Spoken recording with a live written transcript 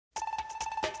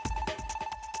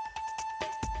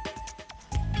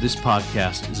This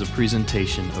podcast is a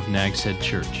presentation of Nags Head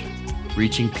Church,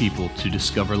 reaching people to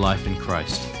discover life in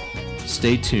Christ.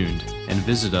 Stay tuned and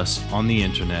visit us on the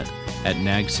internet at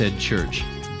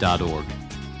nagsheadchurch.org.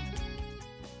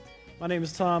 My name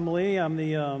is Tom Lee. I'm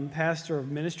the pastor of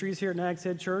ministries here at Nags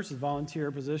Head Church. It's a volunteer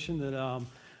position that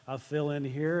I fill in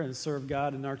here and serve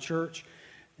God in our church.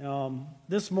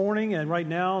 This morning and right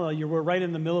now, we're right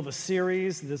in the middle of a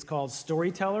series that's called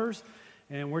Storytellers.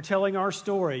 And we're telling our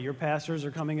story. Your pastors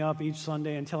are coming up each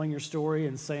Sunday and telling your story.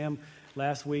 And Sam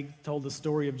last week told the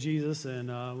story of Jesus, and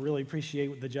really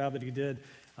appreciate the job that he did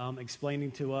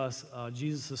explaining to us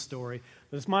Jesus' story.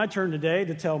 But it's my turn today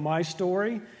to tell my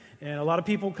story. And a lot of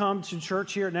people come to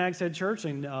church here at Nags Head Church.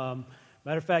 And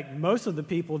matter of fact, most of the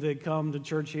people that come to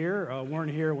church here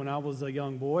weren't here when I was a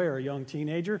young boy or a young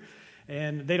teenager.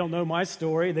 And they don't know my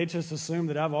story. They just assume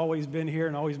that I've always been here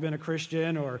and always been a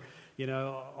Christian, or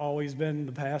always been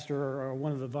the pastor or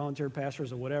one of the volunteer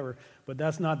pastors or whatever. But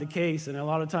that's not the case. And a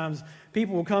lot of times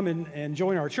people will come and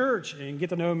join our church and get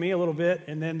to know me a little bit,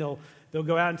 and then they'll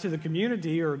go out into the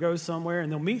community or go somewhere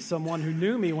and they'll meet someone who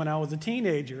knew me when I was a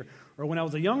teenager or when I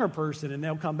was a younger person, and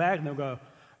they'll come back and they'll go,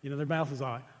 their mouth is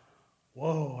like,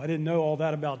 whoa, I didn't know all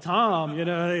that about Tom,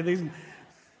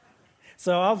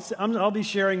 So I'll be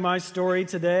sharing my story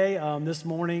today, this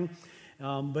morning.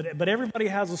 But everybody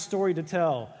has a story to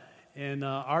tell. And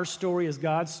our story is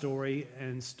God's story,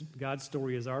 and God's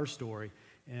story is our story.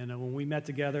 And when we met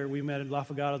together, we met at La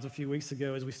Fogata's a few weeks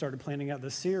ago as we started planning out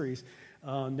this series.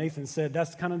 Nathan said,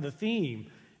 that's kind of the theme.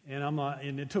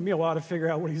 And it took me a while to figure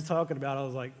out what he's talking about. I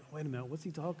was like, wait a minute, what's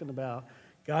he talking about?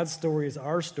 God's story is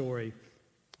our story.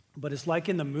 But it's like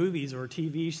in the movies or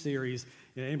TV series.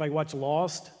 Anybody watch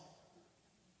Lost?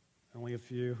 Only a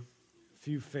few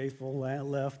faithful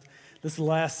left. This is the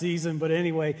last season, but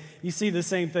anyway, you see the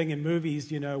same thing in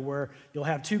movies, where you'll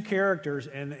have two characters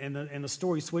and the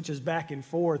story switches back and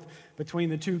forth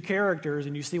between the two characters,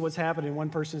 and you see what's happening in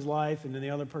one person's life and then the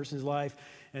other person's life,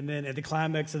 and then at the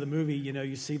climax of the movie,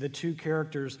 you see the two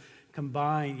characters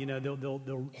combine.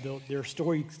 Their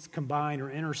stories combine or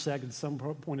intersect at some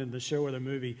point in the show or the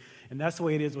movie, and that's the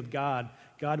way it is with God.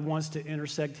 God wants to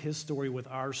intersect His story with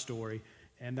our story.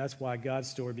 And that's why God's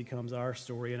story becomes our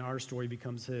story and our story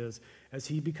becomes His, as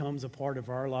He becomes a part of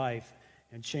our life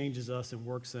and changes us and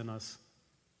works in us.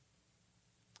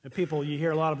 And you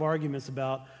hear a lot of arguments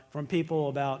from people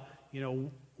about,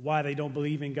 why they don't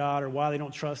believe in God or why they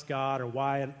don't trust God or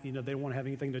why, they don't want to have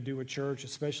anything to do with church,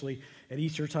 especially at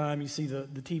Easter time. You see the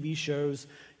TV shows,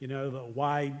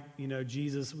 why,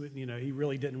 Jesus, He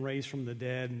really didn't raise from the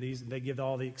dead, and they give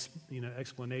all the,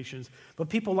 explanations. But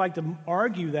people like to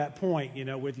argue that point,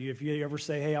 with you. If you ever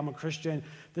say, hey, I'm a Christian,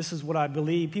 this is what I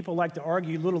believe, people like to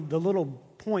argue the little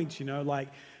points, like,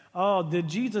 oh, did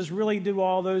Jesus really do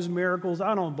all those miracles?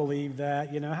 I don't believe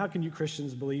that. How can you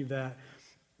Christians believe that?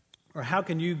 Or how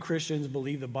can you Christians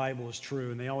believe the Bible is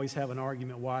true? And they always have an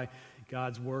argument why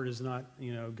God's word is not,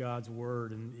 God's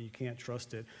word, and you can't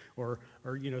trust it. Or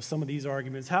some of these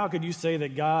arguments. How could you say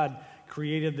that God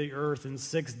created the earth in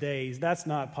 6 days? That's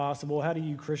not possible. How do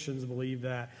you Christians believe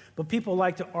that? But people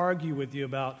like to argue with you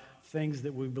about things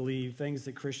that we believe, things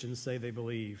that Christians say they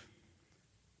believe.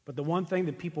 But the one thing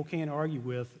that people can't argue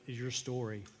with is your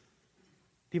story.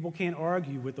 People can't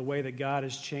argue with the way that God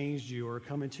has changed you or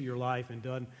come into your life and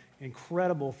done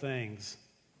incredible things.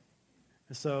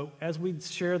 And so as we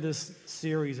share this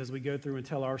series, as we go through and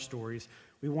tell our stories,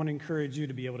 we want to encourage you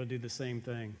to be able to do the same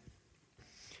thing.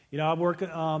 I work in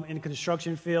the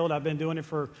construction field. I've been doing it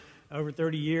for over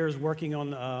 30 years, working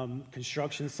on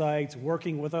construction sites,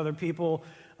 working with other people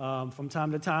from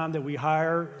time to time that we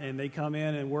hire, and they come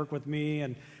in and work with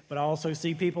me. But I also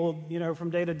see people, from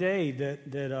day to day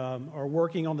that are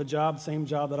working on the job, same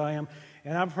job that I am.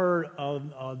 And I've heard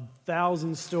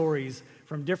 1,000 stories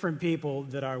from different people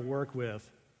that I work with.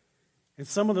 And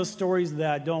some of the stories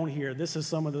that I don't hear, this is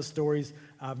some of the stories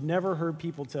I've never heard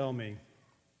people tell me.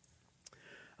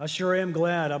 I sure am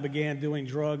glad I began doing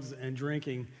drugs and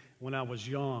drinking when I was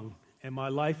young, and my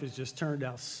life has just turned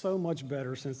out so much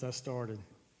better since I started.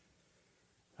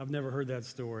 I've never heard that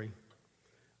story.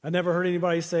 I never heard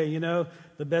anybody say,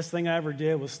 the best thing I ever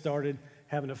did was started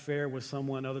having an affair with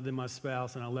someone other than my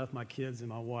spouse, and I left my kids and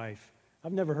my wife.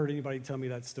 I've never heard anybody tell me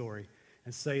that story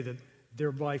and say that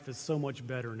their life is so much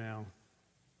better now.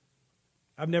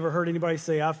 I've never heard anybody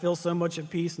say, I feel so much at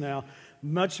peace now.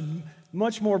 Much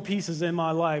more peace is in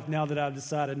my life now that I've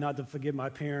decided not to forgive my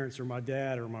parents or my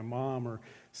dad or my mom or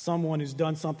someone who's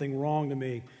done something wrong to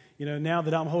me. Now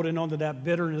that I'm holding on to that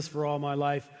bitterness for all my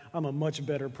life, I'm a much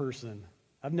better person.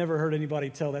 I've never heard anybody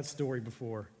tell that story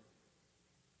before.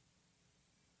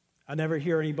 I never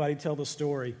hear anybody tell the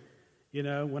story, You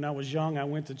know, when I was young, I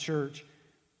went to church,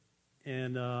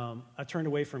 and I turned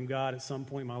away from God at some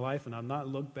point in my life, and I've not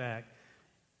looked back.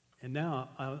 And now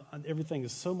everything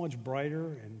is so much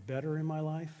brighter and better in my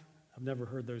life. I've never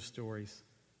heard those stories.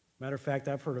 Matter of fact,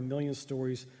 I've heard a million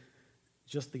stories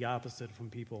just the opposite from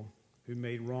people who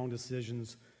made wrong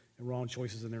decisions and wrong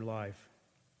choices in their life.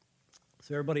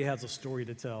 So everybody has a story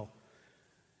to tell.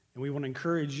 And we want to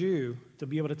encourage you to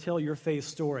be able to tell your faith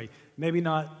story. Maybe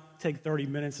not take 30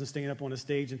 minutes and stand up on a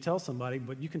stage and tell somebody,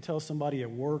 but you can tell somebody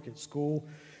at work, at school,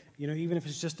 you know, even if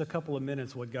it's just a couple of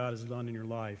minutes, what God has done in your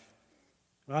life.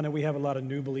 I know we have a lot of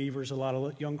new believers, a lot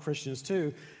of young Christians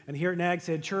too, and here at Nags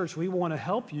Head Church, we want to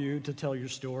help you to tell your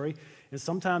story, and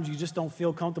sometimes you just don't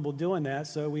feel comfortable doing that,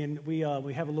 so we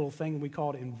have a little thing we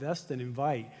call Invest and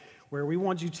Invite, where we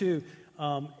want you to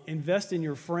invest in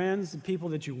your friends, the people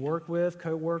that you work with,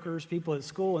 co-workers, people at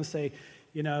school, and say,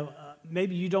 you know,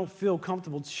 maybe you don't feel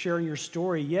comfortable sharing your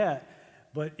story yet,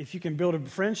 but if you can build a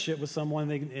friendship with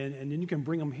someone, and then you can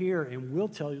bring them here, and we'll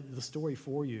tell you the story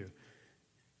for you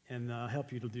and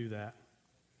help you to do that.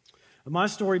 My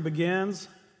story begins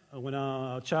when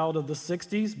a child of the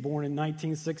 60s, born in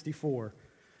 1964.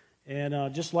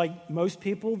 And just like most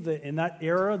people in that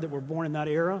era, that were born in that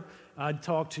era, I'd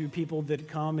talk to people that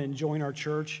come and join our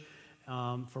church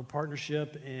for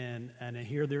partnership and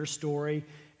hear their story.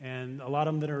 And a lot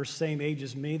of them that are the same age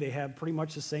as me, they have pretty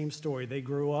much the same story. They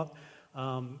grew up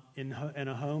in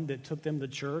a home that took them to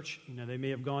church. You know, they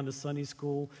may have gone to Sunday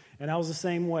school, and I was the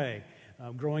same way.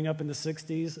 Growing up in the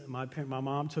 60s, my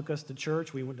mom took us to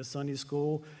church. We went to Sunday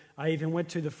school. I even went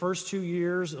to the first 2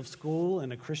 years of school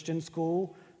in a Christian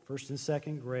school, first and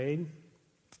second grade.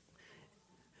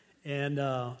 And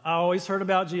I always heard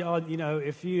about, you know,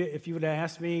 if you would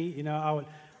ask me, you know,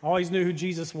 I always knew who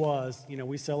Jesus was. You know,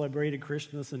 we celebrated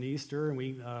Christmas and Easter, and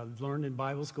we learned in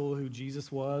Bible school who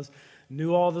Jesus was,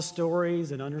 knew all the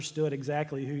stories, and understood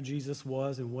exactly who Jesus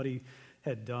was and what he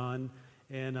had done.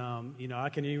 And, you know, I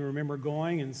can even remember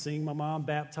going and seeing my mom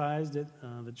baptized at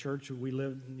the church we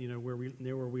lived, you know,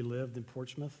 near where we lived in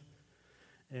Portsmouth.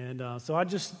 And so I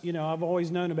just, you know, I've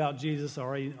always known about Jesus.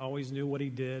 I always knew what he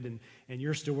did. And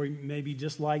your story may be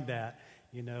just like that.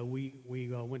 You know, we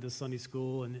went to Sunday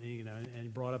school and, you know,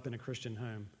 and brought up in a Christian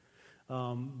home.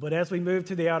 But as we moved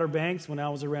to the Outer Banks when I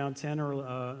was around 10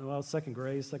 or, second,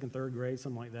 third grade,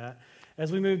 something like that. As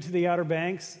we moved to the Outer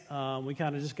Banks, we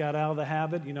kind of just got out of the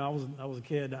habit. You know, I was a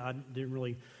kid. I didn't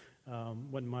really,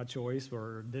 wasn't my choice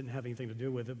or didn't have anything to do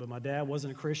with it. But my dad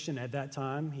wasn't a Christian at that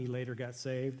time. He later got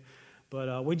saved.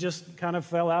 But we just kind of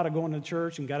fell out of going to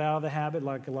church and got out of the habit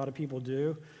like a lot of people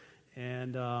do.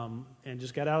 And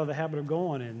just got out of the habit of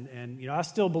going. And you know, I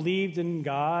still believed in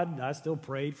God. I still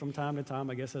prayed from time to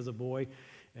time, I guess, as a boy.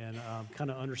 And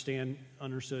kind of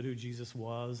understood who Jesus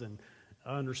was. And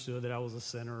I understood that I was a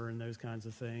sinner and those kinds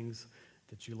of things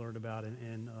that you learned about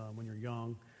when you're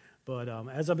young. But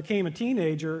as I became a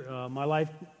teenager, my life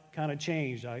kind of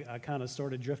changed. I kind of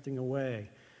started drifting away.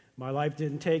 My life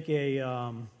didn't take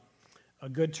a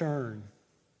good turn.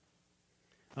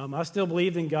 I still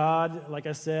believed in God, like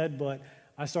I said, but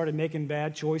I started making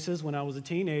bad choices when I was a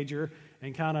teenager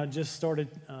and kind of just started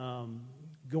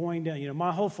going down. You know,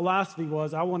 my whole philosophy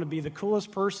was I want to be the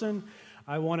coolest person.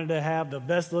 I wanted to have the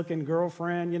best-looking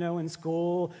girlfriend, you know, in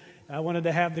school. I wanted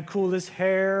to have the coolest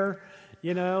hair,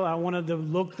 you know. I wanted to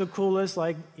look the coolest,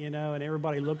 like, you know, and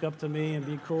everybody look up to me and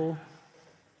be cool.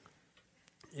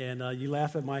 And you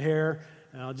laugh at my hair.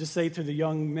 I'll just say to the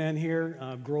young men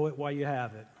here, grow it while you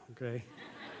have it, okay?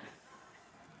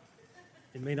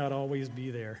 It may not always be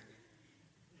there.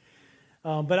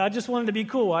 But I just wanted to be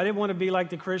cool. I didn't want to be like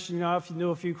the Christian, you know, I knew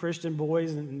a few Christian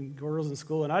boys and girls in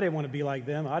school, and I didn't want to be like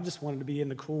them. I just wanted to be in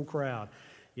the cool crowd.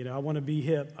 You know, I wanted to be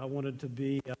hip. I wanted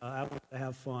to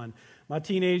have fun. My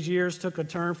teenage years took a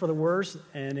turn for the worse,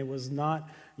 and it was not,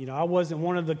 you know, I wasn't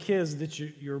one of the kids that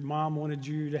your mom wanted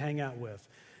you to hang out with.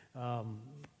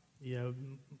 You know,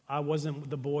 I wasn't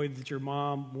the boy that your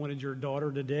mom wanted your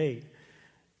daughter to date.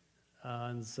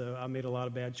 And so I made a lot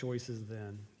of bad choices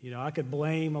then. You know, I could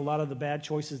blame a lot of the bad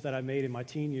choices that I made in my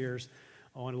teen years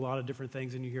on a lot of different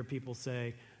things. And you hear people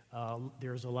say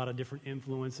there's a lot of different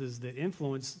influences that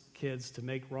influence kids to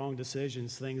make wrong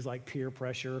decisions, things like peer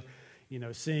pressure, you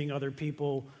know, seeing other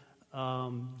people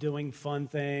doing fun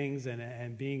things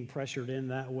and being pressured in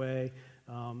that way.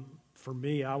 For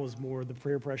me, I was more the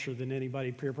peer pressure than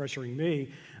anybody peer pressuring me.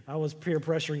 I was peer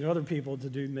pressuring other people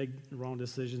to make wrong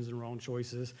decisions and wrong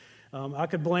choices. I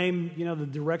could blame, you know, the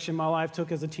direction my life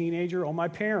took as a teenager on my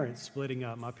parents splitting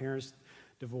up. My parents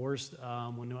divorced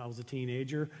when I was a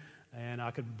teenager, and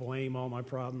I could blame all my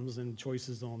problems and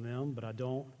choices on them, but I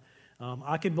don't.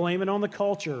 I could blame it on the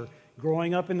culture.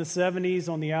 Growing up in the 70s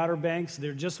on the Outer Banks,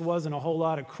 there just wasn't a whole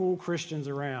lot of cool Christians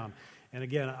around. And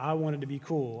again, I wanted to be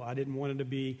cool. I didn't want it to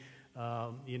be,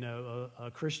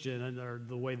 a Christian, or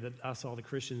the way that I saw the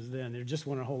Christians then. There just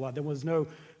wasn't a whole lot. There was no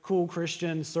cool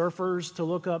Christian surfers to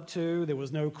look up to. There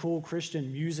was no cool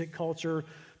Christian music culture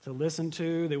to listen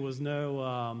to. There was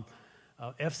no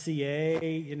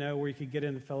FCA, where you could get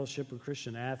into fellowship with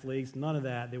Christian athletes. None of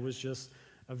that. There was just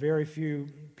a very few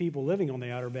people living on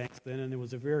the Outer Banks then, and there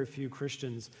was a very few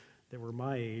Christians that were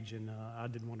my age, and I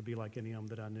didn't want to be like any of them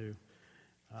that I knew.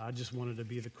 I just wanted to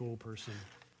be the cool person,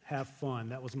 have fun.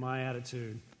 That was my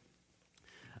attitude.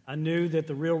 I knew that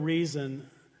the real reason,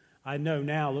 I know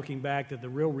now looking back, that the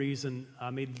real reason I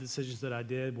made the decisions that I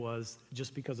did was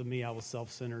just because of me. I was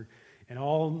self-centered, and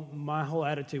my whole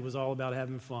attitude was all about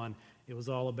having fun. It was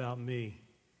all about me.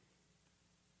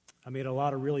 I made a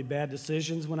lot of really bad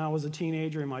decisions when I was a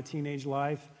teenager in my teenage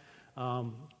life,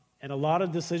 and a lot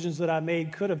of decisions that I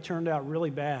made could have turned out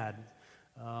really bad.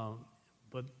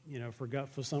 But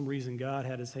for some reason, God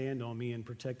had his hand on me and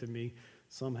protected me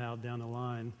somehow down the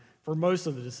line for most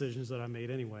of the decisions that I made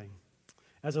anyway.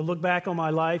 As I look back on my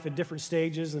life at different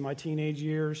stages in my teenage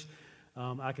years,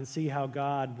 I can see how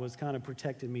God was kind of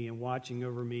protecting me and watching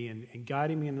over me and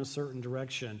guiding me in a certain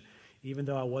direction, even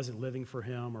though I wasn't living for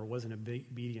him or wasn't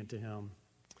obedient to him.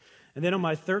 And then on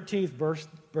my 13th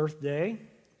birthday,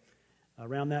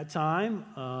 around that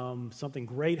time, something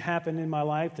great happened in my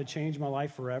life that changed my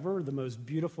life forever. The most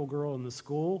beautiful girl in the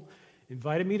school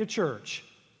invited me to church.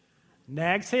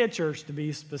 Nags Head Church, to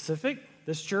be specific,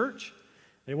 this church.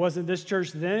 It wasn't this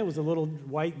church then. It was a little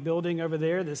white building over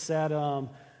there that sat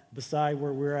beside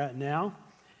where we're at now.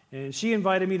 And she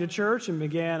invited me to church,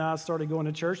 and I started going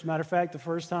to church. Matter of fact, the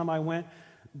first time I went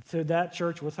to that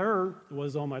church with her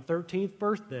was on my 13th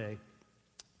birthday.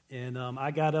 And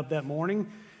I got up that morning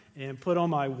and put on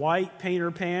my white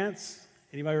painter pants.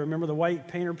 Anybody remember the white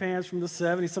painter pants from the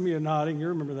 70s? Some of you are nodding. You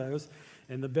remember those.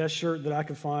 And the best shirt that I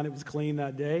could find. It was clean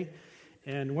that day.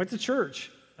 And went to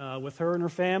church with her and her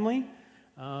family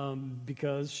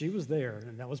because she was there.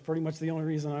 And that was pretty much the only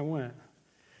reason I went.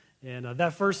 And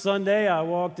that first Sunday, I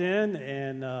walked in,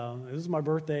 and it was my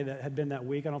birthday that had been that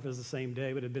week. I don't know if it was the same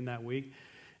day, but it had been that week.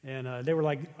 And they were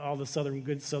like all the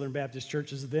good Southern Baptist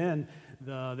churches then.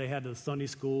 They had the Sunday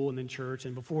school and then church.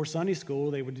 And before Sunday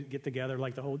school, they would get together,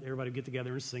 everybody would get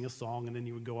together and sing a song, and then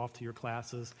you would go off to your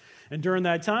classes. And during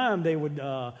that time,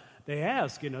 they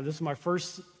asked, this is my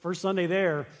first Sunday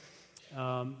there,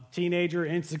 teenager,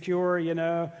 insecure,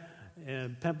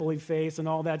 and pimply face and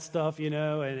all that stuff,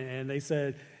 and they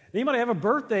said, anybody have a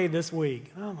birthday this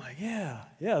week? And I'm like, yeah,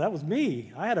 that was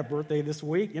me. I had a birthday this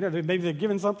week. Maybe they're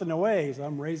giving something away, so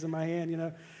I'm raising my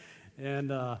hand,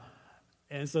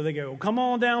 And so they go, come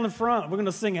on down the front. We're going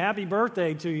to sing happy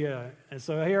birthday to you. And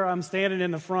so here I'm standing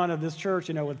in the front of this church,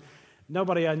 with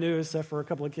nobody I knew except for a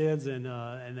couple of kids,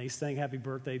 and they sang happy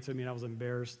birthday to me, and I was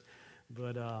embarrassed.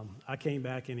 But I came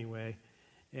back anyway.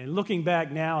 And looking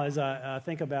back now, as I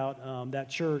think about that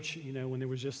church, when there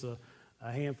was just a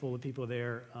handful of people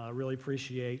there, I really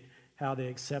appreciate how they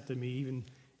accepted me, even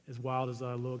as wild as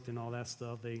I looked and all that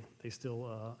stuff. They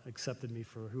still accepted me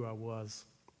for who I was.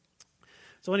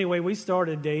 So anyway, we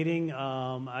started dating,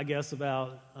 I guess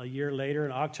about a year later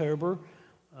in October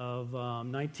of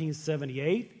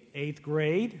 1978, 8th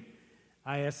grade.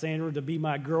 I asked Sandra to be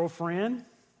my girlfriend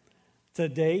to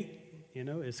date,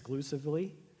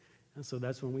 exclusively. And so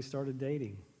that's when we started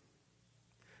dating.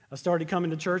 I started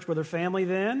coming to church with her family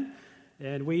then,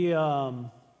 and we,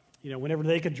 whenever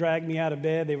they could drag me out of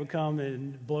bed, they would come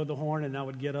and blow the horn, and I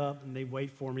would get up, and they'd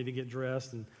wait for me to get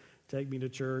dressed and take me to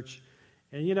church.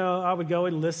 And, I would go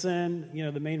and listen.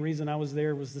 The main reason I was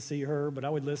there was to see her, but I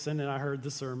would listen, and I heard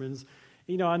the sermons.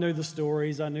 I knew the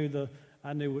stories. I knew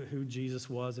who Jesus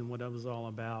was and what it was all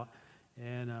about.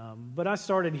 And but I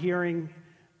started hearing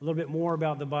a little bit more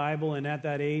about the Bible, and at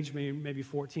that age, maybe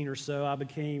 14 or so,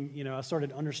 I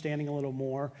started understanding a little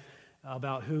more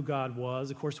about who God was.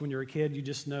 Of course, when you're a kid, you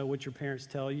just know what your parents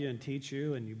tell you and teach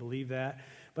you, and you believe that.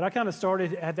 But I kind of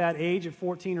started at that age, at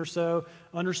 14 or so,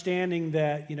 understanding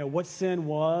that, what sin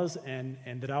was, and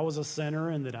that I was a sinner,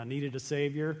 and that I needed a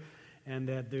Savior, and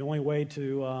that the only way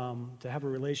to have a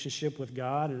relationship with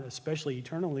God, and especially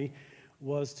eternally,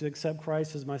 was to accept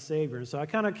Christ as my Savior. And so I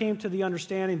kind of came to the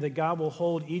understanding that God will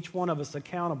hold each one of us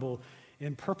accountable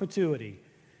in perpetuity.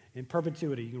 In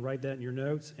perpetuity. You can write that in your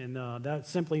notes. And that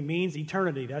simply means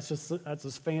eternity. That's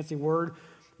a fancy word.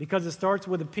 Because it starts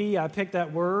with a P, I picked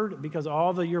that word because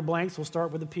all your blanks will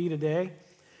start with a P today.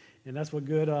 And that's what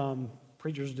good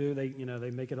preachers do.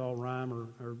 They make it all rhyme.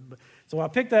 So I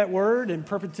picked that word in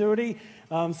perpetuity.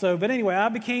 But anyway, I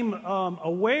became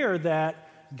aware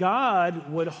that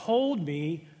God would hold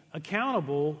me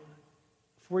accountable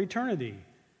for eternity.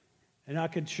 And I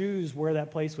could choose where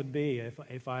that place would be.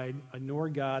 If I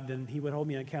ignored God, then he would hold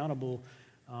me accountable,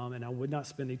 and I would not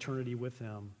spend eternity with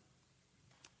him.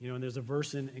 And there's a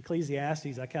verse in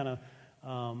Ecclesiastes, the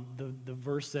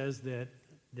verse says that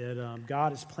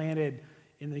God has planted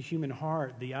in the human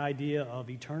heart the idea of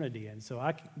eternity. And so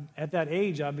at that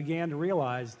age, I began to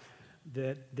realize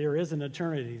that there is an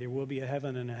eternity. There will be a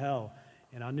heaven and a hell.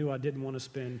 And I knew I didn't want to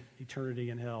spend eternity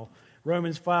in hell.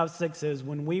 Romans 5:6 says,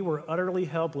 when we were utterly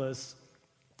helpless,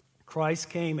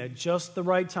 Christ came at just the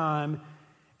right time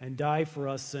and died for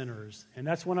us sinners. And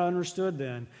that's when I understood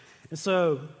then. And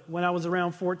so when I was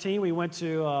around 14, we went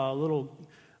to a little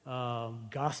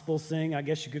gospel sing, I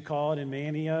guess you could call it, in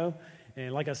Manio.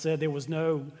 And like I said, there was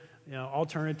no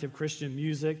alternative Christian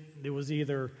music. There was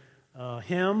either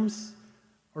hymns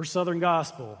or Southern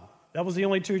gospel. That was the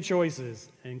only two choices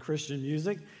in Christian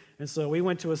music. And so we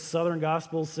went to a Southern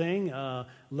gospel sing,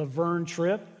 Laverne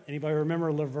Tripp. Anybody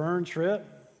remember Laverne Tripp?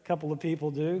 A couple of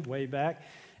people do, way back.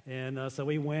 And so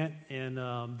we went and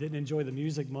didn't enjoy the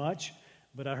music much,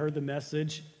 but I heard the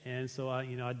message. And so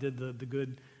I did the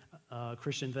good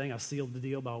Christian thing. I sealed the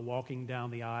deal by walking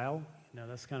down the aisle.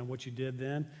 That's kind of what you did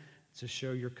then to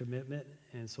show your commitment.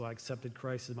 And so I accepted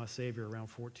Christ as my Savior around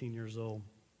 14 years old.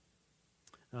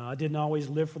 I didn't always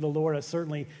live for the Lord. I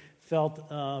certainly felt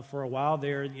for a while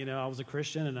there, I was a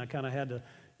Christian, and I kind of had to,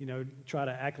 try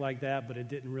to act like that, but it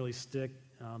didn't really stick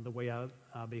the way I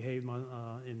behaved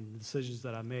in the decisions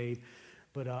that I made.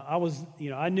 But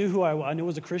I knew who I knew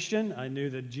was a Christian. I knew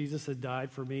that Jesus had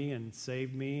died for me and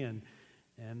saved me, and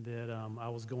that I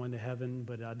was going to heaven,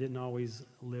 but I didn't always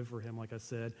live for him, like I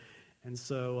said. And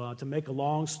so to make a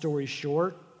long story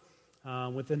short,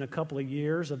 within a couple of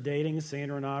years of dating,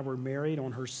 Sandra and I were married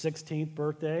on her 16th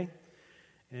birthday,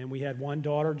 and we had one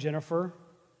daughter, Jennifer,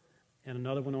 and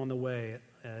another one on the way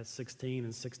at 16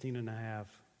 and 16 and a half.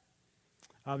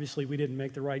 Obviously, we didn't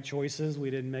make the right choices.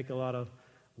 We didn't make a lot of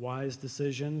wise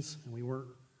decisions, and we weren't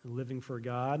living for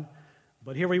God.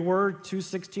 But here we were, two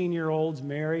 16-year-olds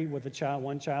married with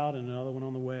one child and another one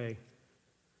on the way.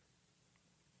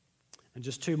 And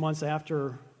just 2 months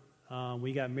after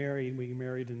we got married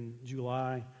in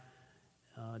July.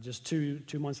 Just two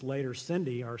months later,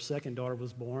 Cindy, our second daughter,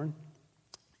 was born,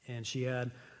 and she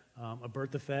had a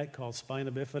birth defect called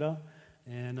spina bifida.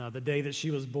 And the day that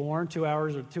she was born, 2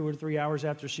 or 3 hours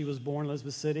after she was born in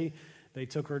Elizabeth City, they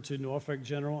took her to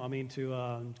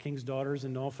to King's Daughters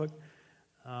in Norfolk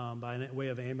by way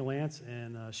of ambulance,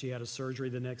 and she had a surgery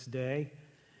the next day,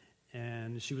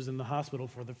 and she was in the hospital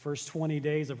for the first 20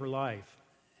 days of her life.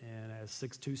 And as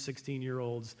two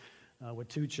 16-year-olds with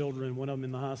two children, one of them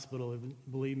in the hospital,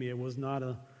 believe me, it was not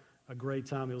a great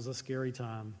time. It was a scary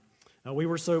time. We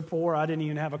were so poor, I didn't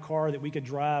even have a car that we could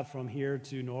drive from here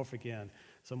to Norfolk in.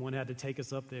 Someone had to take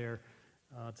us up there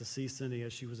to see Cindy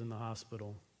as she was in the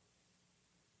hospital.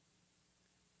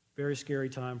 Very scary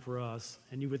time for us.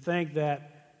 And you would think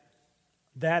that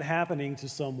happening to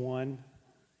someone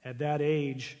at that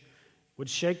age would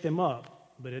shake them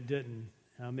up, but it didn't.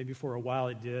 Maybe for a while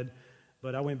it did,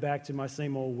 but I went back to my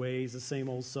same old ways, the same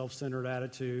old self-centered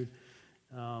attitude.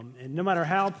 And no matter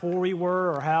how poor we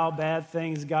were or how bad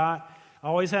things got, I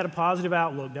always had a positive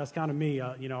outlook. That's kind of me.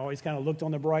 I always kind of looked on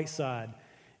the bright side.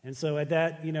 And so at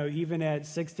that, even at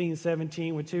 16,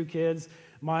 17 with two kids,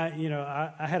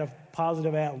 I had a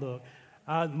positive outlook.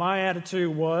 My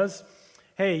attitude was,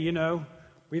 hey,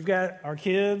 we've got our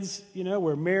kids,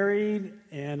 we're married,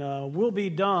 and we'll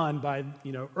be done by,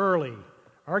 early.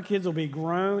 Our kids will be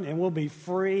grown, and we'll be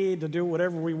free to do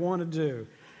whatever we want to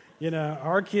do.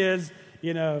 Our kids,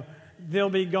 they'll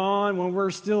be gone when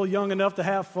we're still young enough to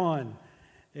have fun.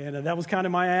 And that was kind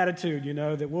of my attitude,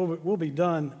 that we'll be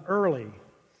done early.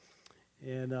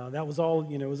 And that was all,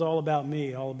 it was all about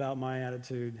me, all about my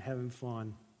attitude, having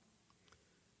fun.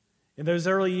 In those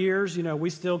early years, we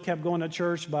still kept going to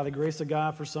church by the grace of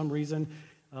God for some reason.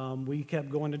 We kept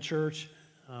going to church.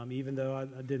 Even though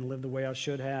I didn't live the way I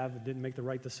should have, I didn't make the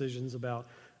right decisions about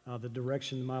the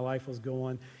direction my life was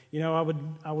going.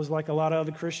 I was like a lot of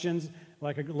other Christians,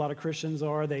 like a lot of Christians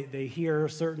are. They hear a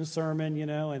certain sermon,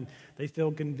 and they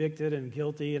feel convicted and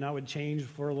guilty, and I would change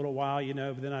for a little while,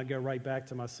 but then I'd go right back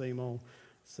to my same old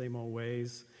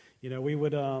ways. We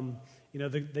would,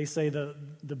 they say the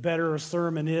better a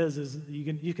sermon is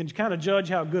you can kind of judge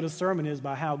how good a sermon is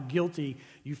by how guilty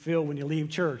you feel when you leave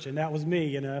church, and that was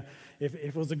me. If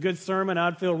it was a good sermon,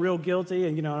 I'd feel real guilty,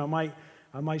 and I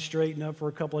I might straighten up for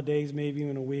a couple of days, maybe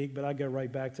even a week, but I go right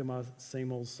back to my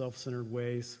same old self-centered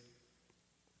ways.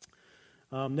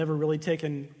 Never really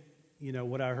taken,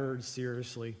 what I heard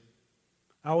seriously.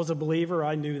 I was a believer.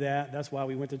 I knew that. That's why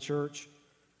we went to church,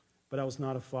 but I was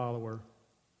not a follower.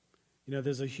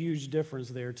 There's a huge difference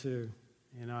there too,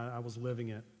 and I was living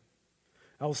it.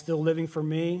 I was still living for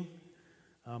me.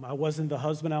 I wasn't the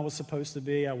husband I was supposed to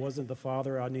be. I wasn't the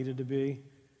father I needed to be.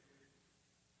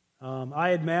 I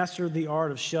had mastered the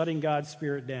art of shutting God's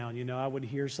Spirit down. I would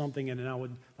hear something, and then I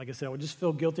would just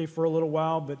feel guilty for a little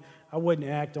while, but I wouldn't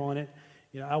act on it.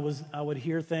 I would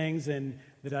hear things and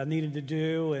that I needed to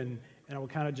do, and I would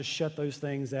kind of just shut those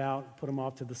things out, put them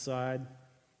off to the side.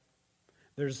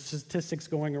 There's statistics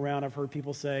going around. I've heard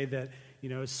people say that,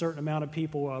 a certain amount of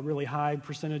people, a really high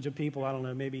percentage of people, I don't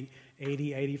know, maybe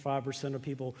 80, 85% of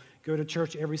people go to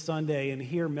church every Sunday and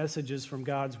hear messages from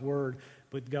God's Word,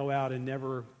 but go out and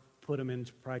never put them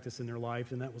into practice in their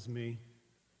life, and that was me.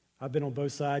 I've been on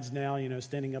both sides now,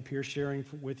 standing up here sharing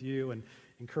with you and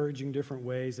encouraging different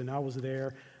ways, and I was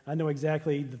there. I know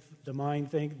exactly the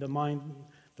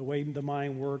way the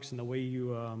mind works and the way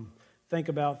you think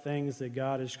about things that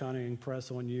God is trying to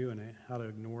impress on you and how to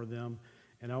ignore them,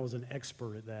 and I was an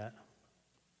expert at that.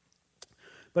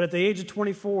 But at the age of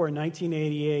 24 in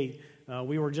 1988,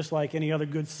 we were just like any other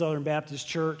good Southern Baptist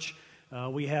church.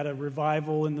 We had a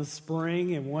revival in the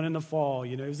spring and one in the fall.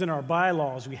 It was in our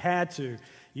bylaws. We had to.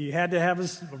 You had to have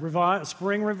a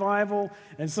spring revival,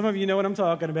 and some of you know what I'm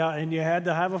talking about, and you had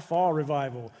to have a fall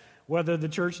revival. Whether the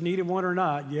church needed one or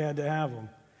not, you had to have them.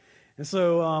 And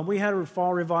so we had a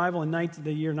fall revival in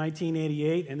the year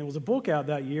 1988, and there was a book out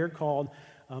that year called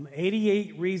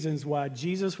 88 Reasons Why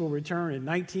Jesus Will Return in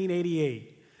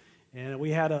 1988. And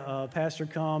we had a pastor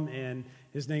come, and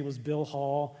his name was Bill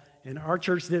Hall. And our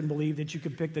church didn't believe that you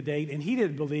could pick the date, and he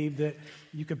didn't believe that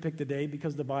you could pick the date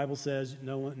because the Bible says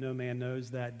no man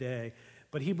knows that day.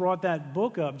 But he brought that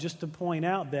book up just to point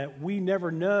out that we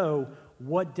never know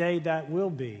what day that will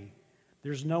be.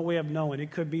 There's no way of knowing.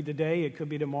 It could be today, it could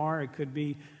be tomorrow, it could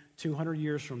be 200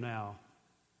 years from now.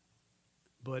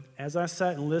 But as I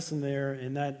sat and listened there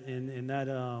in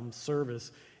that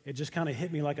service, it just kind of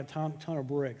hit me like a ton of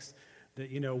bricks that,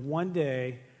 one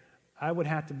day I would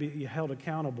have to be held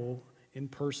accountable in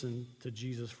person to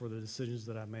Jesus for the decisions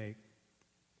that I make.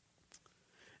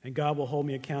 And God will hold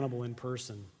me accountable in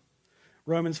person.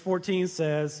 Romans 14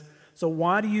 says, "So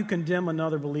why do you condemn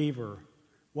another believer?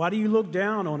 Why do you look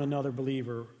down on another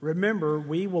believer? Remember,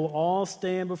 we will all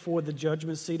stand before the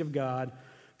judgment seat of God.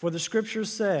 For the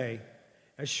scriptures say,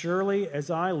 'As surely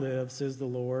as I live, says the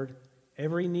Lord,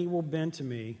 every knee will bend to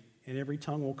me, and every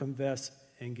tongue will confess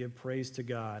and give praise to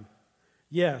God.'"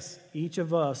 Yes, each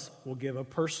of us will give a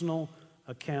personal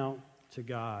account to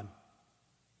God.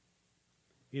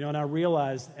 And I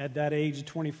realized at that age of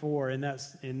 24, in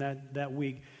that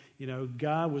week,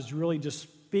 God was really just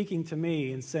speaking to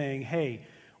me and saying, hey,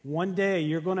 one day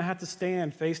you're going to have to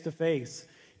stand face to face.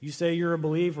 You say you're a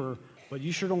believer, but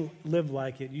you sure don't live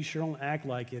like it. You sure don't act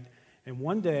like it. And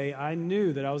one day I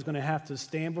knew that I was going to have to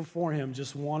stand before him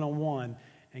just one-on-one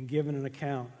and give an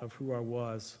account of who I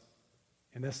was.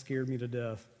 And that scared me to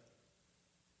death.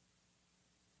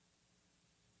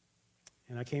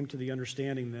 And I came to the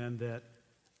understanding then that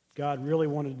God really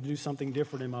wanted to do something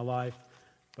different in my life,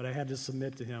 but I had to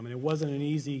submit to him. And it wasn't an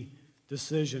easy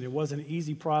decision. It wasn't an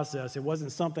easy process. It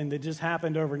wasn't something that just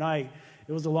happened overnight.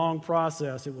 It was a long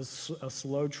process. It was a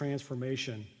slow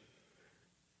transformation.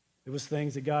 It was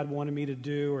things that God wanted me to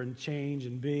do or change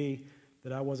and be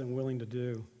that I wasn't willing to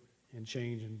do and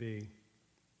change and be.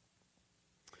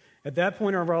 At that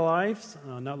point of our lives,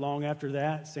 not long after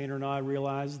that, Sandra and I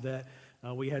realized that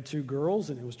we had 2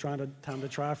 girls, and it was time to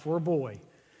try for a boy.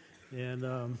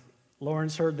 And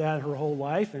Lauren's heard that her whole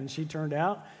life, and she turned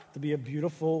out to be a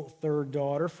beautiful 3rd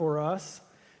daughter for us,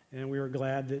 and we were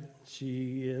glad that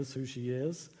she is who she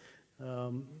is.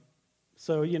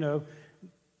 So,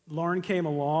 Lauren came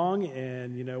along,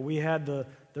 and, we had the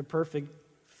perfect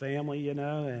family,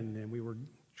 and we were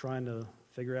trying to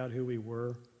figure out who we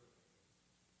were.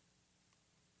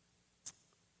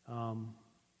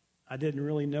 I didn't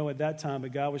really know at that time,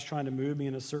 but God was trying to move me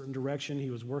in a certain direction. He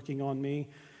was working on me.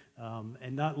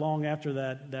 And not long after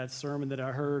that sermon that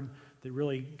I heard that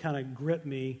really kind of gripped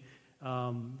me,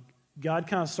 God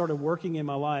kind of started working in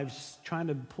my life, trying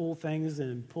to pull things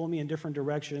and pull me in different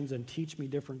directions and teach me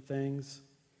different things.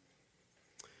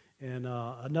 And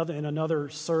in another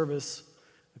service,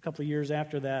 a couple of years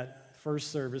after that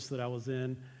first service that I was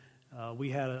in, we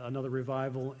had another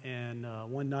revival, and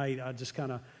one night I just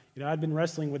kind of, I'd been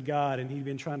wrestling with God, and he'd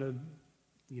been trying to,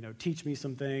 teach me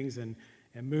some things and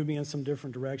move me in some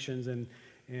different directions. And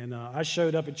And I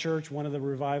showed up at church, one of the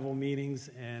revival meetings,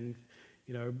 and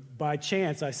by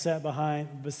chance I sat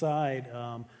beside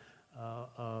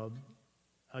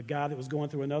a guy that was going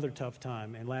through another tough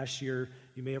time. And last year,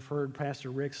 you may have heard Pastor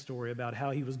Rick's story about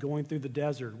how he was going through the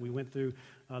desert. We went through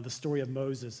the story of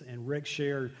Moses, and Rick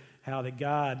shared how that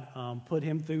God put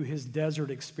him through his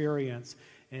desert experience.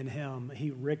 And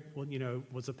Rick,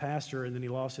 was a pastor, and then he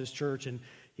lost his church, and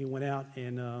he went out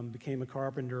and became a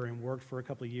carpenter and worked for a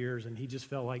couple of years. And he just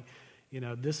felt like,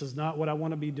 this is not what I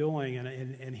want to be doing.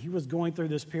 And he was going through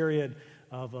this period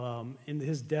of in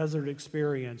his desert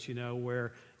experience,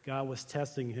 where God was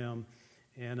testing him.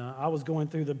 And I was going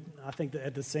through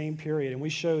at the same period, and we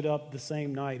showed up the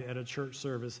same night at a church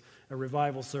service, a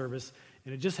revival service.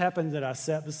 And it just happened that I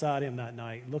sat beside him that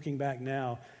night. Looking back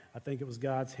now, I think it was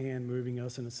God's hand moving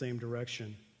us in the same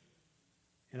direction.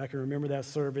 And I can remember that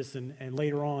service, and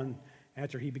later on,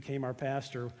 after he became our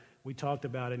pastor, we talked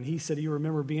about it. And he said he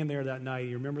remembered being there that night.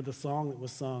 He remembered the song that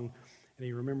was sung, and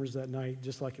he remembers that night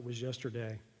just like it was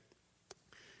yesterday.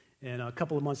 And a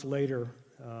couple of months later,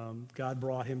 God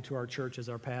brought him to our church as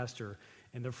our pastor.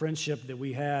 And the friendship that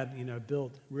we had,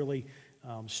 built really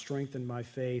strengthened my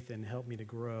faith and helped me to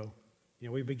grow.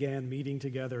 We began meeting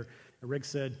together. And Rick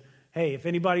said, hey, if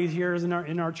anybody here is in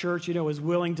our church, is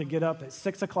willing to get up at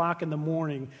 6 o'clock in the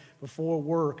morning before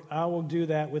work, I will do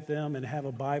that with them and have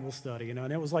a Bible study. And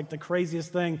it was like the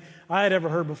craziest thing I had ever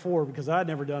heard before, because I'd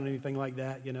never done anything like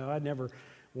that. I'd never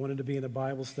wanted to be in a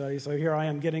Bible study. So here I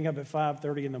am getting up at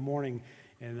 5:30 in the morning,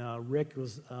 and Rick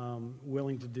was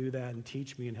willing to do that and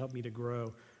teach me and help me to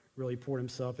grow, really poured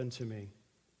himself into me.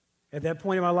 At that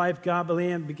point in my life, God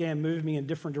began moving me in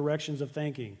different directions of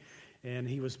thinking. And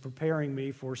he was preparing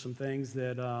me for some things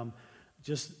that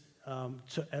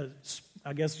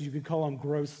I guess you could call them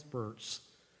growth spurts.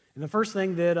 And the first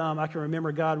thing that I can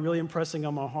remember God really impressing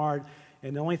on my heart,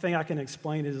 and the only thing I can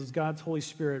explain is God's Holy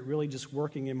Spirit really just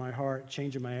working in my heart,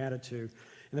 changing my attitude.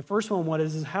 And the first one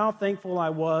is how thankful I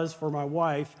was for my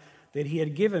wife that he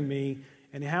had given me,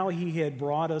 and how he had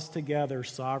brought us together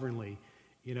sovereignly.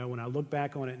 When I look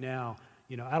back on it now,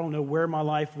 I don't know where my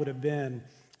life would have been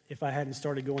if I hadn't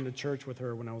started going to church with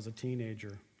her when I was a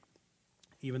teenager.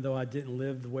 Even though I didn't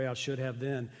live the way I should have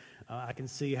then, I can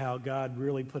see how God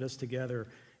really put us together,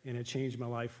 and it changed my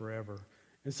life forever.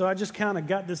 And so I just kind of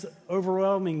got this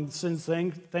overwhelming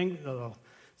sensation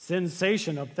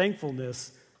of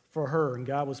thankfulness for her, and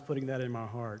God was putting that in my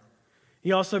heart.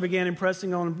 He also began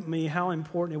impressing on me how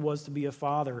important it was to be a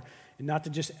father, and not to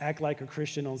just act like a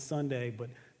Christian on Sunday, but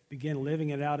begin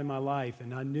living it out in my life.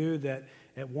 And I knew that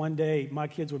at one day my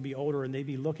kids would be older and they'd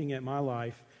be looking at my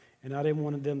life, and I didn't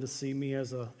want them to see me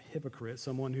as a hypocrite,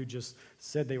 someone who just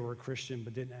said they were a Christian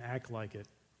but didn't act like it.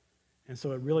 And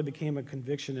so it really became a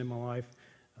conviction in my life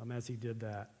as he did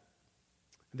that.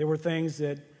 There were things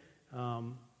that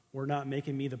were not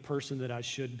making me the person that I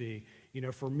should be.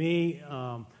 For me,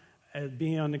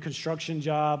 being on the construction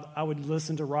job, I would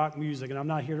listen to rock music, and I'm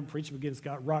not here to preach against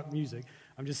rock music.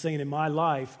 I'm just saying in my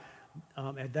life,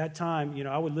 at that time,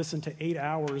 I would listen to 8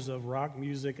 hours of rock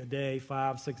music a day,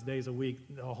 5-6 days a week,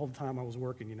 the whole time I was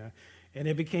working, And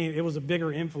it was a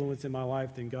bigger influence in my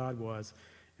life than God was.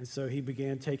 And so he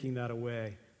began taking that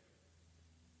away.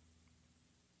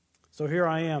 So here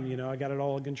I am, I got it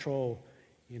all in control.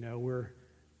 We're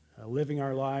living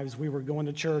our lives. We were going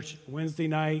to church Wednesday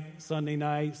night,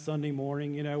 Sunday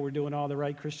morning. We're doing all the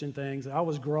right Christian things. I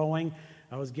was growing.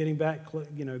 I was getting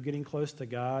getting close to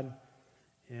God.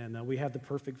 And we had the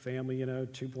perfect family,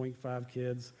 2.5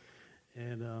 kids.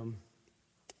 And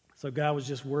so God was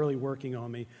just really working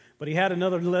on me. But he had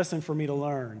another lesson for me to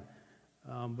learn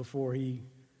before he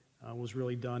was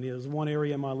really done. There was one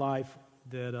area in my life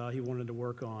that he wanted to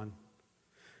work on.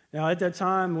 Now, at that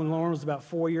time, when Lauren was about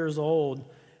 4 years old,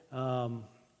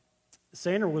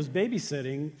 Sandra was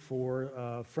babysitting for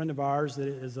a friend of ours that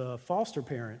is a foster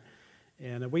parent.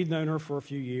 And we'd known her for a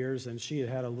few years, and she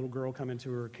had a little girl come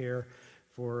into her care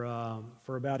for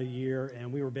about a year,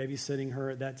 and we were babysitting her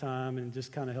at that time and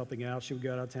just kind of helping out. She would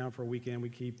go out of town for a weekend.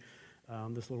 We'd keep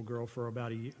this little girl for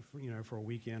about a year, for a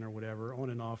weekend or whatever, on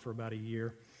and off for about a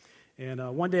year. And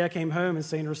one day I came home, and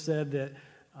Sandra said that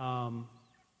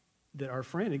our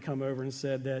friend had come over and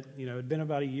said that, it had been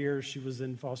about a year she was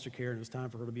in foster care and it was time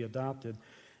for her to be adopted,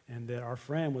 and that our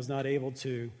friend was not able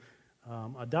to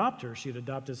adopt her. She had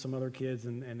adopted some other kids,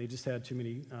 and they just had too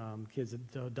many kids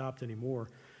to adopt anymore.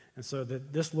 And so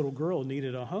that this little girl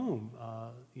needed a home.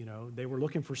 They were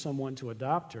looking for someone to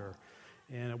adopt her.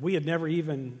 And we had never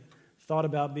even thought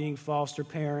about being foster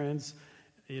parents.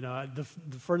 The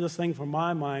furthest thing from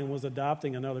my mind was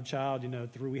adopting another child.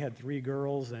 We had 3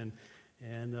 girls, and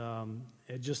And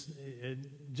it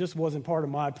just wasn't part of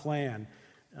my plan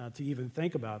to even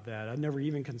think about that. I never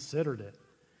even considered it.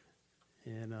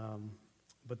 And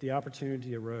but the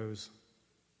opportunity arose.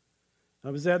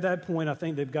 It was at that point, I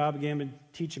think, that God began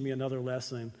teaching me another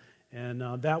lesson, and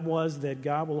that was that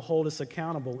God will hold us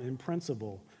accountable in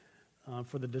principle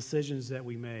for the decisions that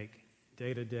we make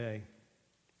day to day.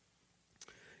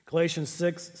 Galatians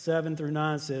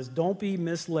 6:7-9 says, "Don't be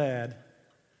misled.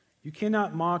 You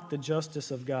cannot mock the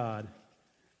justice of God.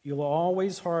 You will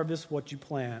always harvest what you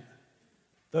plant.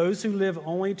 Those who live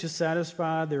only to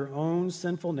satisfy their own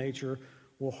sinful nature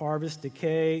will harvest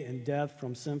decay and death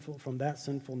from that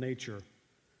sinful nature.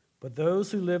 But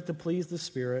those who live to please the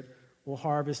Spirit will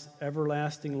harvest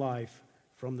everlasting life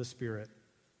from the Spirit.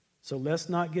 So let's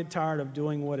not get tired of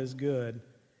doing what is good.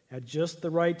 At just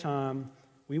the right time,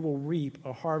 we will reap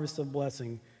a harvest of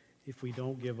blessing if we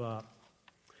don't give up."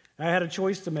 I had a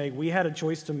choice to make. We had a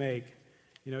choice to make.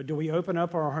 Do we open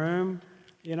up our home,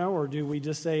 or do we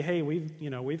just say, hey,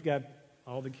 we've got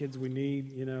all the kids we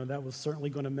need? That was certainly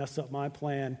going to mess up my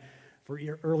plan for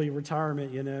early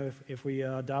retirement, if we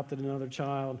adopted another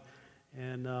child.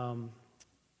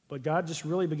 But God just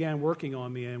really began working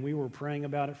on me, and we were praying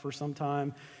about it for some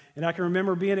time. And I can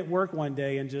remember being at work one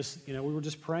day and just, we were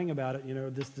just praying about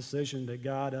it, this decision that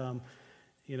God,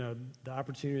 the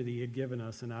opportunity He had given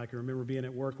us. And I can remember being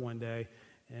at work one day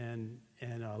and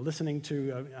listening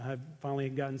to, I've finally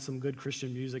gotten some good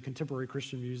Christian music, contemporary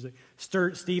Christian music.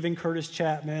 Stephen Curtis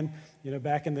Chapman,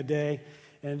 back in the day.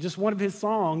 And just one of his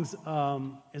songs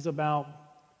was about,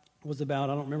 I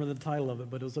don't remember the title of it,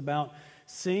 but it was about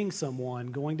seeing someone,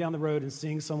 going down the road and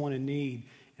seeing someone in need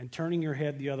and turning your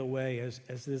head the other way as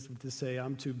this to say,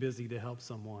 I'm too busy to help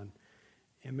someone.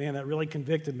 And man, that really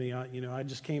convicted me. I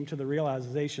just came to the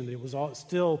realization that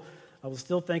I was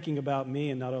still thinking about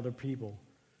me and not other people.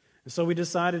 And so we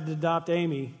decided to adopt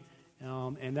Amy,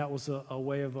 and that was a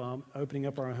way of opening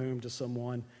up our home to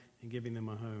someone and giving them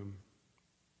a home.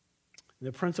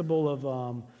 The principle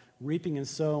of reaping and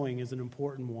sowing is an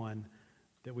important one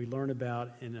that we learn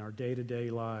about in our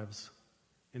day-to-day lives,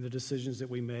 in the decisions that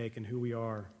we make and who we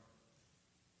are.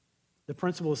 The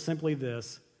principle is simply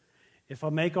this: if I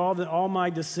make all my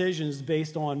decisions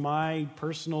based on my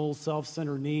personal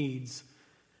self-centered needs,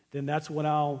 then that's what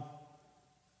I'll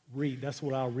reap. That's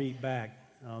what I'll reap back.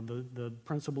 The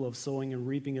principle of sowing and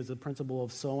reaping is the principle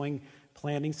of sowing,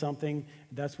 planting something.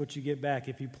 That's what you get back.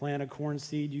 If you plant a corn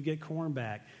seed, you get corn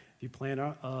back. If you plant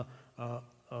a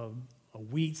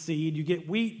wheat seed, you get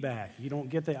wheat back. You don't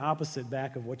get the opposite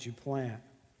back of what you plant.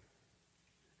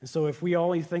 And so if we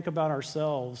only think about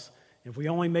ourselves, if we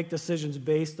only make decisions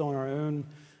based on our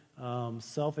own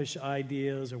selfish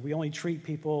ideas, or we only treat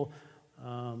people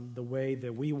the way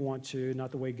that we want to,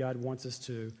 not the way God wants us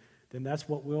to, then that's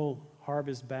what we'll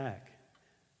harvest back.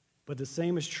 But the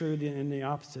same is true in the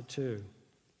opposite too.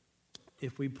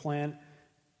 If we plant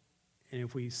and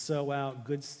if we sow out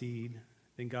good seed,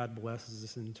 then God blesses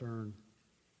us in turn.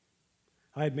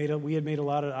 I had made a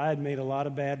lot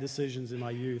of bad decisions in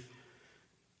my youth.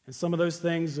 And some of those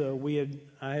things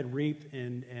I had reaped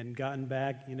and gotten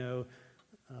back,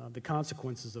 the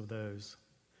consequences of those.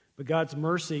 But God's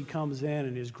mercy comes in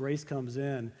and His grace comes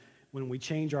in when we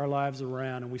change our lives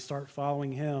around and we start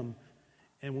following Him,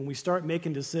 and when we start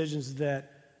making decisions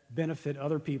that benefit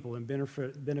other people and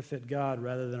benefit God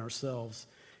rather than ourselves.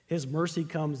 His mercy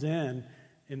comes in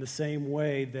the same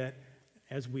way that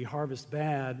as we harvest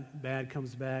bad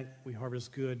comes back. We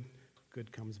harvest good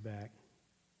comes back.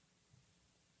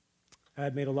 I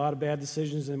had made a lot of bad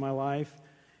decisions in my life,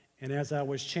 and as I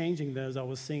was changing those, I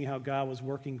was seeing how God was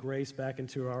working grace back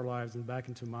into our lives and back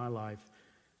into my life.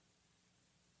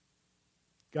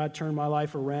 God turned my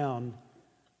life around,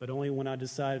 but only when I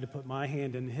decided to put my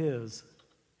hand in His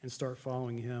and start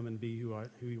following Him and be who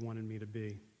He wanted me to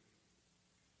be.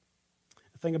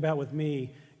 The thing about with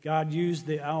me, God used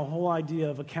our whole idea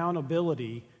of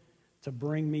accountability to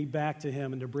bring me back to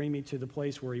Him and to bring me to the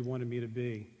place where He wanted me to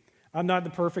be. I'm not the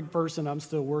perfect person. I'm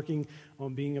still working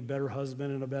on being a better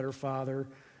husband and a better father.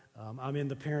 I'm in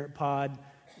the parent pod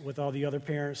with all the other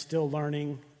parents, still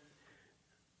learning.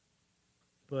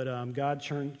 But God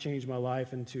changed my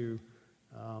life into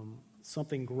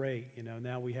something great.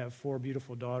 Now we have 4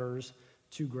 beautiful daughters,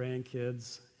 2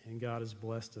 grandkids, and God has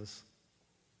blessed us.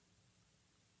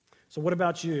 So what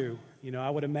about you? I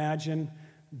would imagine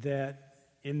that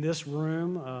in this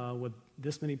room, with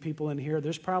this many people in here,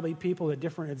 there's probably people at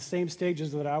the same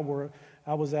stages that I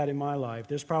was at in my life.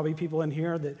 There's probably people in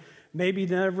here that maybe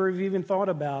never have even thought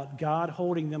about God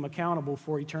holding them accountable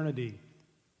for eternity.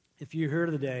 If you're here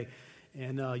today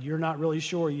and you're not really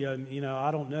sure,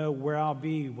 I don't know where I'll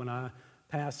be when I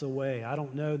pass away. I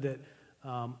don't know that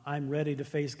I'm ready to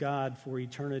face God for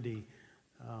eternity.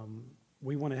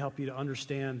 We want to help you to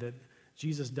understand that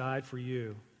Jesus died for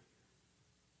you.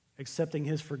 Accepting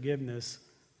his forgiveness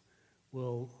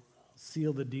will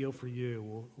seal the deal for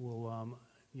you, will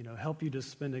help you to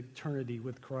spend eternity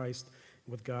with Christ,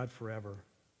 with God forever.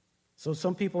 So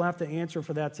some people have to answer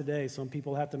for that today. Some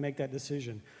people have to make that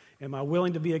decision. Am I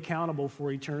willing to be accountable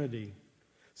for eternity?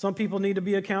 Some people need to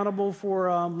be accountable for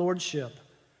lordship.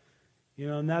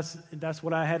 And that's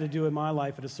what I had to do in my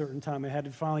life at a certain time. I had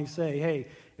to finally say, hey,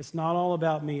 it's not all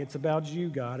about me. It's about you,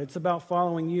 God. It's about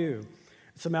following you.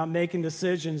 It's about making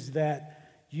decisions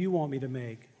that you want me to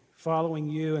make, following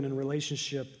you in a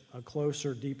relationship, a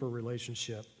closer, deeper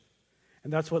relationship.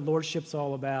 And that's what lordship's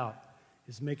all about,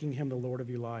 is making him the Lord of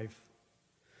your life.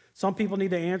 Some people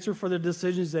need to answer for the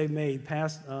decisions they've made,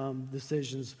 past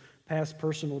decisions, past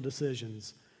personal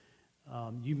decisions.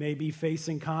 You may be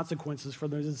facing consequences for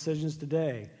those decisions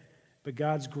today, but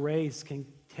God's grace can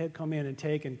come in and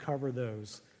take and cover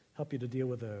those, help you to deal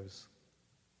with those.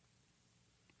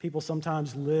 People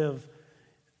sometimes live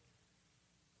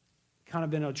kind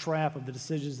of in a trap of the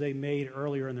decisions they made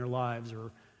earlier in their lives,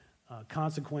 or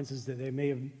consequences that they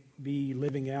may be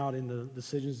living out in the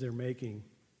decisions they're making.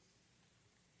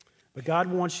 But God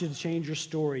wants you to change your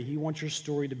story. He wants your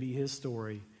story to be his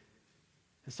story.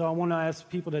 And so I want to ask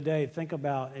people today, think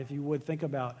about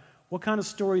what kind of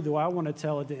story do I want to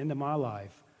tell at the end of my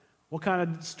life? What kind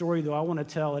of story do I want to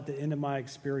tell at the end of my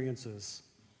experiences?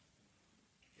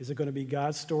 Is it going to be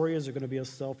God's story? Is it going to be a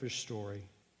selfish story?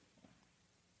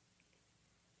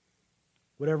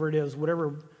 Whatever it is,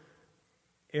 whatever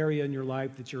area in your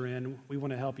life that you're in, we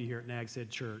want to help you here at Nags Head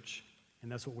Church,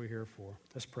 and that's what we're here for.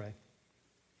 Let's pray.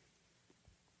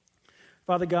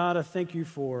 Father God, I thank you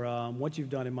for what you've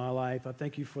done in my life. I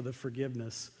thank you for the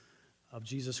forgiveness of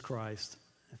Jesus Christ.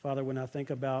 And Father, when I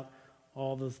think about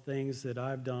all the things that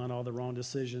I've done, all the wrong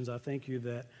decisions, I thank you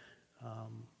that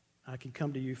I can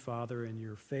come to you, Father, and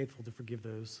you're faithful to forgive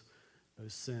those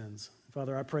sins.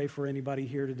 Father, I pray for anybody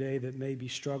here today that may be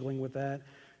struggling with that,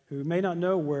 who may not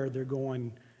know where they're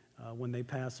going when they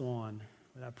pass on.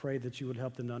 But I pray that you would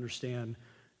help them to understand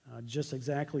just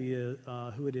exactly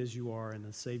who it is you are and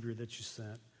the Savior that you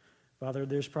sent. Father,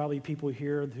 there's probably people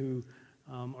here who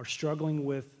are struggling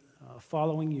with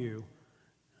following you.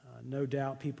 No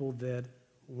doubt people that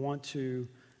want to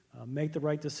make the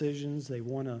right decisions. They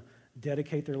want to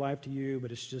dedicate their life to you,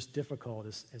 but it's just difficult.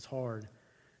 It's hard.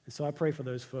 And so I pray for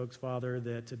those folks, Father,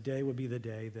 that today would be the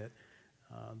day that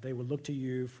they would look to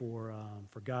you for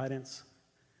guidance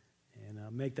and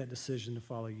make that decision to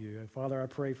follow you. And Father, I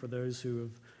pray for those who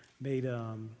have made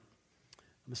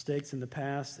mistakes in the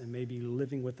past and maybe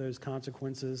living with those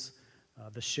consequences,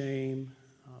 the shame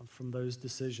from those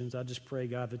decisions. I just pray,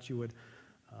 God, that you would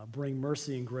bring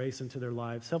mercy and grace into their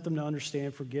lives. Help them to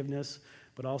understand forgiveness,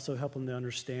 but also help them to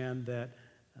understand that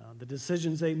the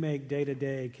decisions they make day to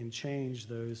day can change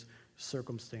those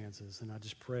circumstances. And I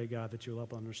just pray, God, that you'll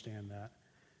help understand that.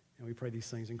 And we pray these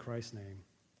things in Christ's name.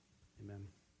 Amen.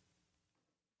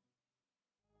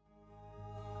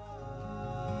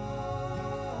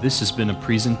 This has been a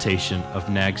presentation of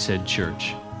Nags Head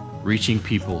Church, reaching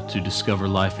people to discover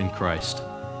life in Christ.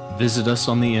 Visit us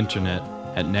on the internet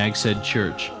at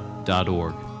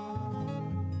nagsheadchurch.org.